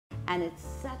and it's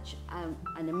such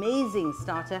an amazing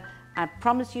starter. I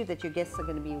promise you that your guests are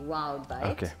going to be wowed by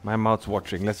it. Okay, my mouth's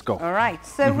watering. Let's go. All right,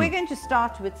 so we're going to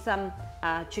start with some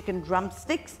chicken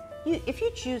drumsticks. If you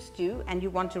choose to, and you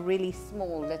want a really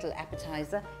small little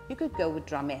appetizer, you could go with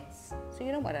drumettes. So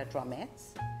you know what are drumettes?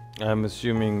 I'm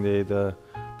assuming they're the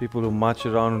people who march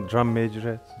around drum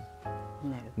majorettes?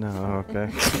 No. No, okay.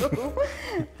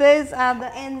 Those are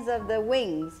the ends of the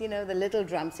wings, you know, the little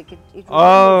drumstick. It resembles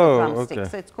a drumstick, okay.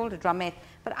 so it's called a drumette.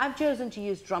 But I've chosen to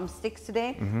use drumsticks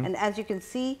today, and as you can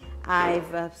see,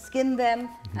 I've skinned them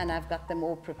and I've got them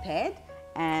all prepared.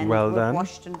 And Well done.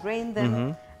 washed and drained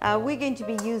them. We're going to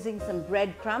be using some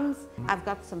breadcrumbs. I've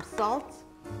got some salt.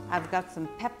 I've got some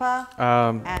pepper.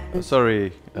 and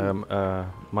Sorry,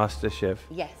 Master Chef.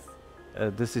 yes.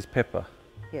 This is pepper.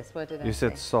 Yes, what did I You say?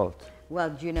 said salt. Well,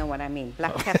 do you know what I mean?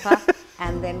 Black pepper.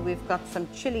 And then we've got some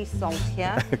chili salt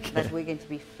here that we're going to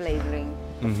be flavoring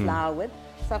the flour with.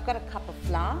 So I've got a cup of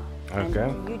flour. Okay.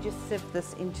 And you just sift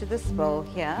this into this bowl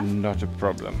here. Not a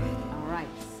problem. All right.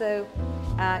 So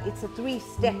it's a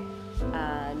 3-step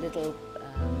little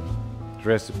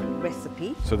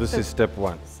recipe. So this is step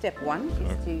 1. Step 1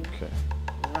 is to, Okay.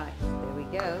 right, there we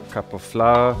go. Cup of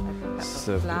flour, Cup of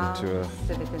served flour, into a...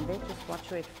 sieve it in there, just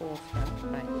watch where it falls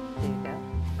from. Right, there you go.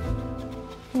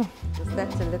 Is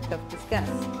that a look of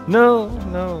disgust? No,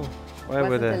 no. Why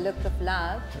would Wasn't I? a look of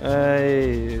love?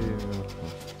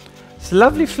 It's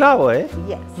lovely flour, eh?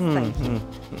 Yes, thank you.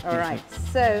 All right,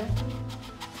 so,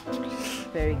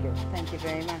 very good, thank you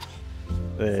very much.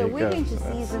 There So you we're go. going to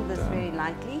That's season this done. very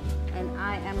lightly, and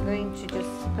I am going to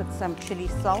just put some chili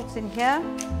salt in here,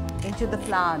 into the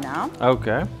flour now.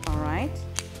 Okay. All right,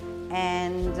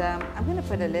 and I'm going to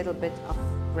put a little bit of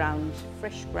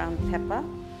fresh ground pepper.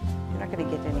 You're not going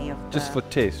to get any of Just for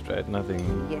taste, right? Nothing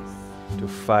yes. too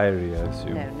fiery, I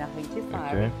assume. No, nothing too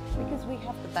fiery, Okay. because we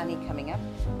have the bunny coming up,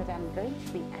 but I'm going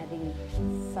to be adding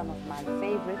some of my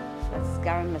favorite, that's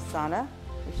garam masala,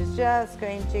 which is just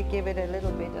going to give it a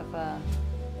little bit of a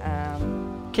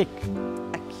Kick.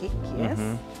 kick, yes.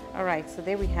 All right, so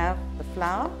there we have the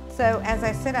flour. So as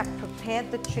I said, I've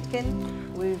prepared the chicken.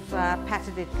 We've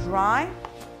patted it dry,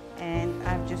 and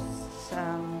I've just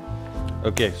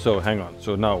Okay, so hang on.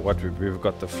 So now what we've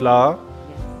got the flour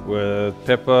yes, with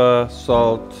pepper,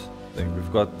 salt. Then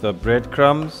we've got the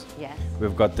breadcrumbs. yes,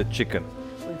 We've got the chicken.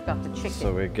 we've got the chicken.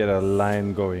 So we get a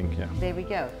line going here. There we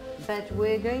go. But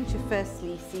we're going to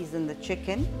firstly season the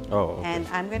chicken. Oh, okay. And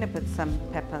I'm going to put some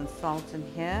pepper and salt in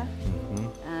here.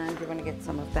 And you're going to get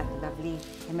some of that lovely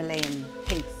Himalayan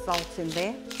pink salt in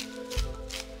there.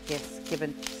 Yes, give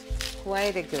it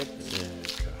quite a good. There you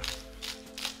go.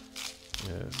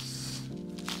 Yes.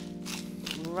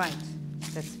 Right,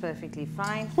 that's perfectly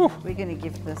fine. We're going to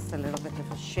give this a little bit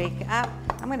of a shake up.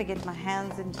 I'm going to get my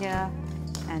hands in here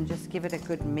and just give it a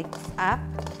good mix up.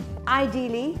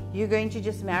 Ideally, you're going to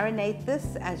just marinate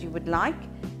this as you would like,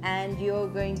 and you're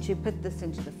going to put this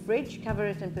into the fridge, cover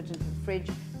it and put it into the fridge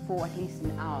for at least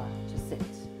an hour to sit,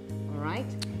 all right?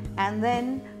 And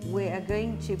then we are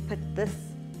going to put this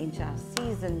into our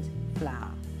seasoned flour.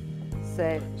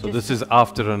 So This is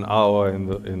after an hour in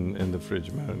the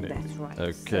fridge marinade. That's right.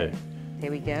 Okay. So,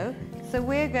 there we go. So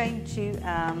we're going to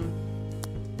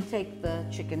take the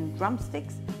chicken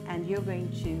drumsticks, and you're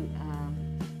going to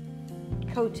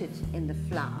coat it in the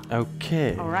flour.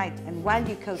 Okay. All right. And while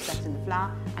you coat that in the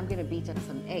flour, I'm going to beat up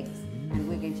some eggs, and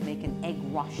we're going to make an egg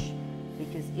wash.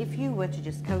 Because if you were to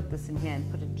just coat this in here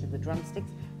and put it to the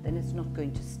drumsticks, then it's not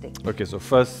going to stick. Okay, so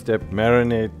first step,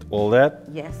 marinate all that.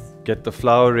 Yes. Get the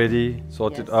flour ready,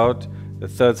 sort it Yes. out. The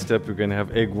third step, we're going to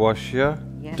have egg wash here.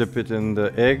 Yes. Dip it in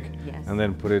the egg, Yes. and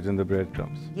then put it in the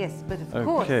breadcrumbs. Yes, but of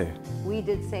Okay. course, we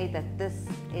did say that this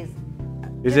is.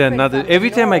 Is there different another? from Every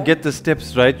time I norm. get the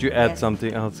steps right, you add Yes.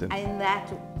 something else in. And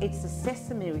that it's a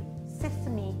sesame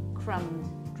crumbed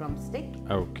drumstick.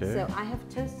 Okay. So I have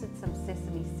toasted some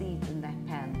sesame seeds in that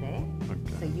pan there.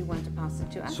 Okay. So you want to pass it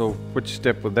to us? So which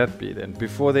step would that be then?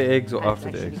 Before the eggs or I'm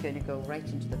after the actually eggs? going to go right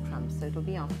into the crumbs, so it'll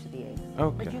be after the eggs.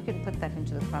 Okay. But you can put that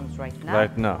into the crumbs right now.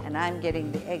 Right now. And I'm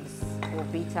getting the eggs all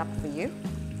beat up for you.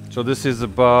 So this is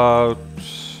about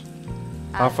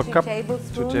half a 2 cup?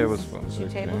 tablespoons, 2 tablespoons. 2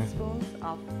 okay. tablespoons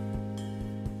of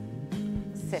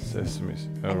sesame. Sesame.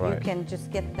 All And right. you can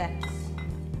just get that.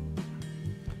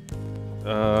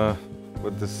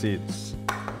 With the seeds.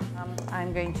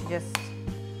 I'm going to just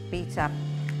beat up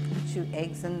 2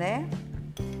 eggs in there.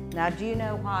 Now, do you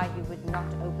know why you would not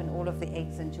open all of the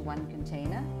eggs into one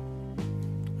container?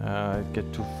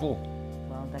 Get too full.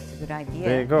 Well, that's a good idea.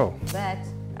 There you go. But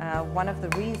one of the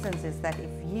reasons is that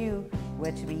if you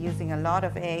were to be using a lot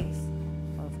of eggs,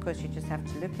 well, of course, you just have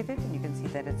to look at it and you can see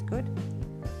that it's good.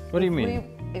 What do you If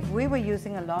mean? if we were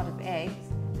using a lot of eggs,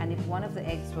 and if one of the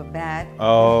eggs were bad,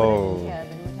 Oh. we put it in here,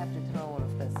 then we'd have to throw all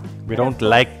of this. We But don't of course-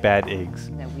 like bad eggs.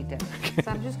 No, we don't.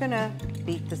 So I'm just going to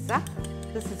beat this up.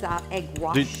 This is our egg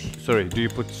wash. Do you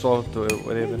put salt or Yeah,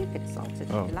 whatever? you could salt it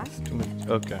Oh, if you like. it's too much.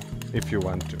 Okay, if you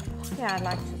want to. Yeah, I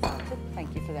like to salt it.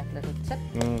 Thank you for that little tip.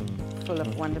 Full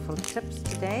of wonderful tips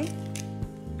today.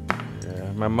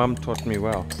 Yeah, my mum taught me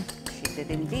well. She did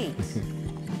indeed.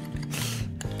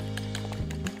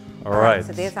 All right.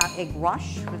 So there's our egg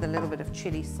wash with a little bit of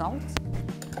chili salt.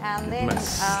 And then, My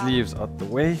sleeves out the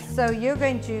way. so you're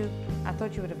going to, I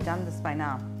thought you would have done this by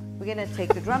now. We're going to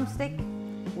take the drumstick.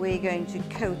 We're going to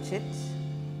coat it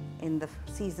in the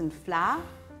seasoned flour.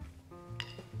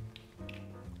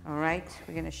 All right,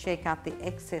 we're going to shake out the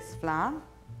excess flour.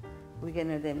 We're going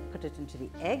to then put it into the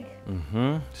egg.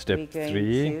 Step We're going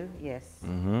 3. to, yes,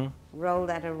 roll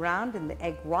that around in the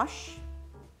egg wash.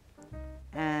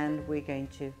 And we're going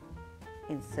to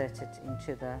insert it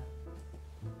into the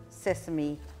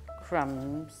sesame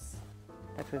crumbs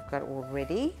that we've got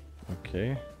already.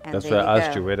 Okay. And That's there why I you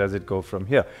asked go. you, where does it go from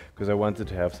here? Because I wanted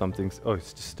to have something. Oh, it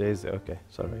just stays there. Okay,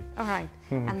 sorry. All right.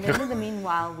 And then in the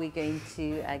meanwhile, we're going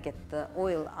to get the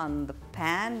oil on the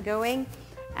pan going.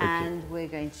 And we're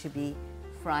going to be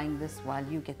frying this while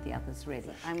you get the others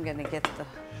ready. I'm going to get the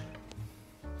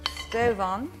stove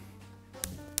on.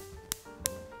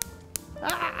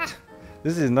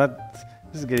 This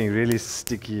is getting really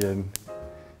sticky and.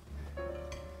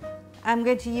 I'm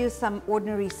going to use some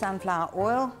ordinary sunflower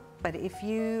oil, but if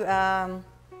you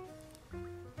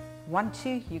want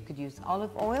to, you could use olive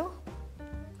oil.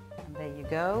 And there you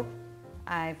go.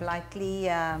 I've lightly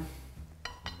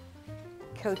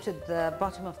coated the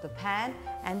bottom of the pan,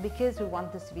 and because we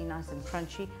want this to be nice and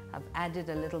crunchy, I've added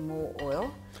a little more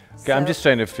oil. Okay, I'm So- just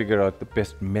trying to figure out the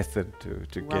best method to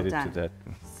Well get it done. to that.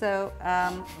 So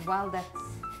while that's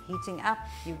heating up,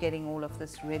 you're getting all of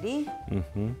this ready.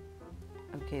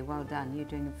 Okay, well done. You're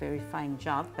doing a very fine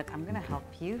job, but I'm going to help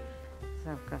you.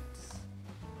 So I've got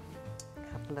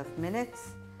a couple of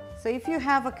minutes. So if you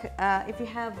have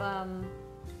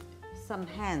some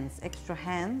hands, extra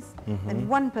hands, then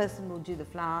one person will do the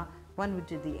flour, one will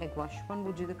do the egg wash, one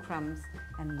will do the crumbs,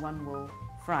 and one will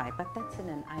fry. But that's in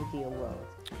an ideal world.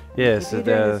 Yes, If you're it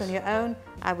doing does. this on your own,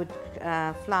 I would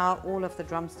flour all of the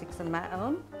drumsticks on my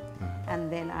own,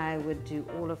 and then I would do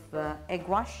all of the egg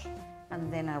wash,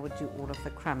 and then I would do all of the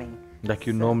crumbing. Like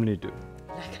you So- normally do.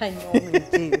 Like I normally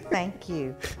do, thank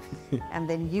you. And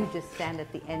then you just stand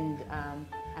at the end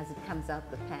as it comes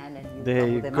out the pan and you There roll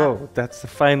you them go. up. That's the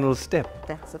final step.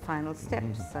 That's the final step.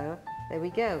 So there we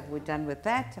go. We're done with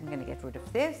that. I'm going to get rid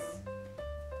of this.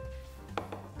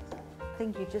 I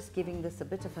think you're just giving this a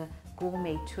bit of a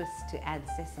gourmet twist to add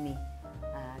sesame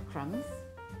crumbs.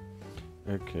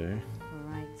 Okay.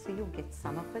 All right, so you'll get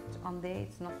some of it on there.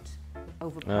 It's not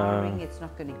overpowering. It's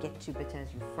not going to get too bitter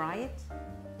as you fry it.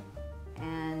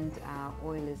 And our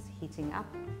oil is heating up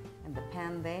in the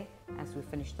pan there as we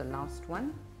finish the last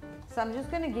one. So I'm just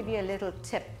going to give you a little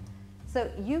tip.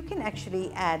 So you can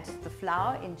actually add the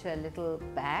flour into a little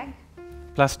bag,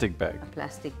 Plastic bag. a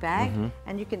plastic bag,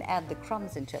 and you can add the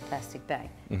crumbs into a plastic bag.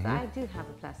 So I do have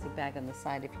a plastic bag on the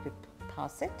side if you could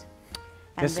pass it.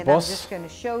 And Yes, then boss. I'm just going to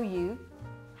show you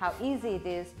how easy it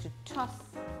is to toss.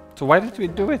 So why did we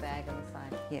into do that it? Bag on the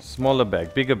side. Yes. Smaller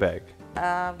bag, bigger bag.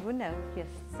 Well, no, yes,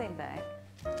 same bag.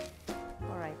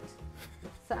 All right.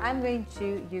 So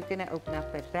you're going to open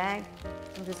up that bag.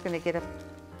 I'm just going to get a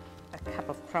cup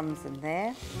of crumbs in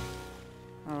there.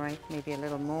 All right, maybe a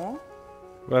little more.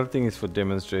 Well, I think it's for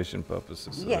demonstration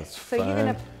purposes. So Yes, that's so you're going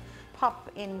fine. to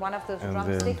pop in one of those And then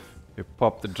drumsticks you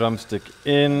pop the drumstick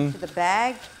in, to the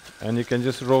bag. and you can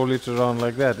just roll it around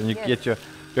like that, and you Yes. get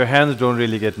your hands don't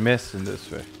really get messed in this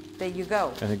way, There you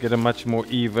go. and you get a much more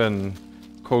even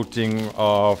coating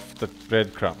of the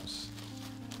breadcrumbs.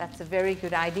 That's a very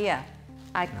good idea.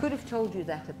 I could have told you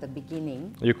that at the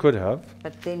beginning, You could have,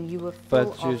 but then you were full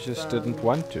but you of, just didn't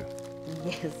want to.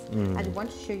 Yes, I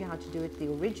want to show you how to do it the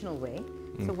original way.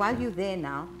 So while you're there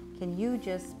now, can you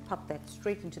just pop that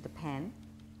straight into the pan?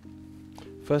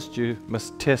 First, you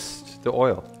must test the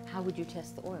oil. How would you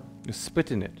test the oil? You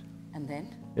spit in it. And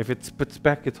then? If it spits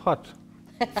back, it's hot.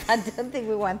 I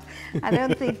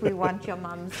don't think we want your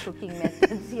mum's cooking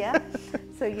methods here.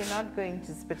 So you're not going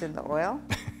to spit in the oil.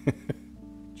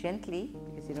 Gently,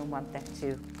 because you don't want that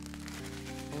to.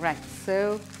 Right,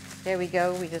 so there we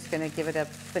go. We're just going to give it a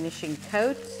finishing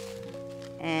coat.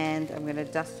 And I'm going to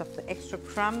dust off the extra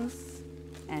crumbs.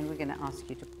 And we're going to ask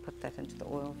you to put that into the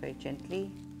oil very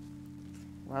gently.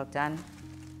 Well done.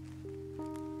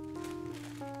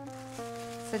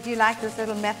 So do you like this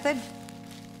little method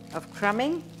of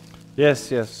crumbing?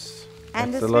 Yes, yes.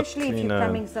 And It's a lot especially if you're cleaner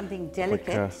crumbing and something quicker.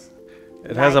 delicate.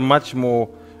 It has a like- much more,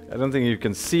 I don't think you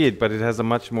can see it, but it has a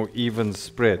much more even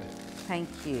spread. Thank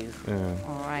you. Yeah.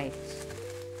 All right.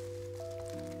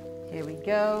 Here we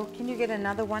go. Can you get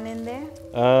another one in there?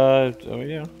 Oh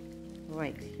yeah,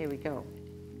 Right, here we go.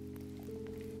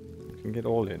 you can get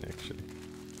all in actually.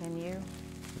 Can you?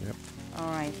 Yep. All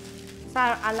right. So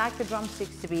I like the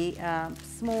drumsticks to be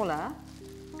smaller.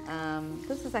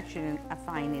 This is actually a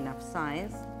fine enough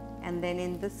size. And then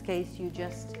in this case, you're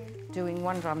just doing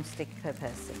one drumstick per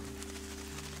person.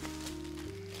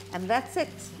 And that's it.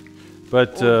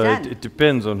 But All done. it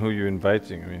depends on who you're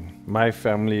inviting. I mean, my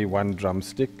family, one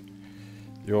drumstick.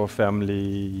 Your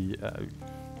family,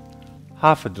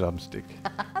 half a drumstick.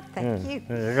 Thank you.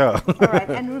 There you go. All right,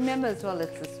 and remember as well,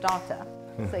 it's a starter,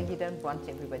 so you don't want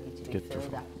everybody to be Get too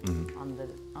filled full. up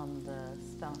on the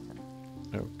starter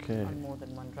Okay. on more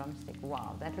than one drumstick.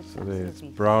 Wow, that looks So there's absolutely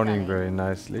browning stunning. very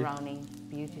nicely. Browning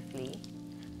beautifully.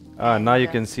 Ah, now And, you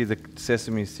can see the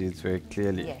sesame seeds very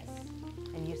clearly. Yes,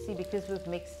 and you see because we've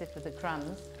mixed it with the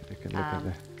crumbs, You can look at the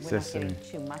we're not sesame.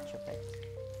 getting too much of it.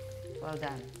 Well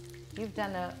done. You've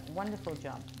done a wonderful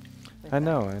job. with I that.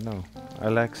 know, I know. I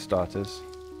like starters.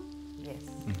 Yes.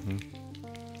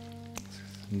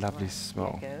 Lovely Right,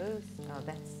 smell. There goes. Oh,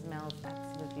 that smells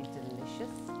absolutely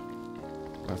delicious.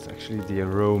 That's actually the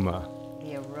aroma.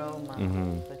 The aroma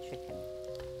of the chicken.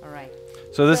 All right.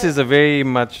 So this So- is a very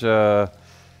much a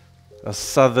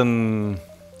southern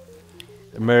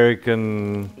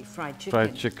American Fried chicken.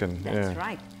 fried chicken. That's yeah.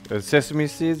 right. Sesame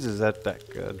seeds, is that like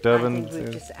Durban? I think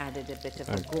we've just added a bit of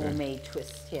a gourmet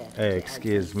twist here. to add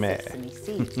excuse some me. Sesame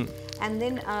seeds. And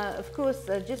then, of course,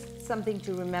 just something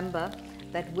to remember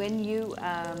that when you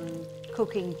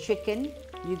cooking chicken,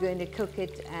 you're going to cook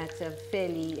it at a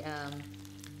fairly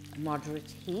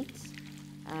moderate heat,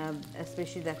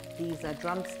 especially that these are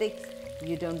drumsticks.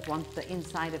 You don't want the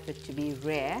inside of it to be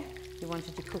rare. You want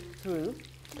it to cook through.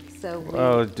 So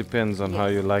Well, it depends on how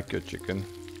Yes. you like your chicken.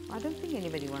 I don't think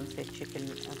anybody wants their chicken,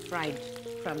 fried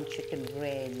crumb chicken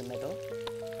rare in the middle.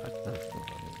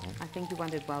 I think you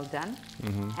want it well done.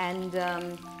 And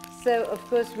so, of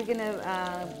course, we're going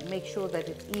to make sure that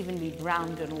it's evenly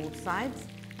browned on all sides.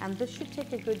 And this should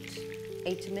take a good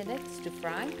 8 minutes to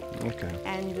fry. Okay.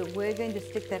 And we're going to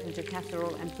stick that into a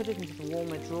casserole and put it into the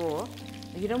warmer drawer.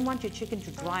 You don't want your chicken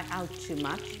to dry out too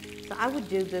much. So I would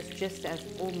do this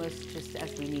almost just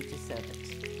as we need to serve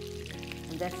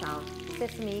it. And that's our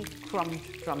sesame crumbed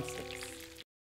drumstick.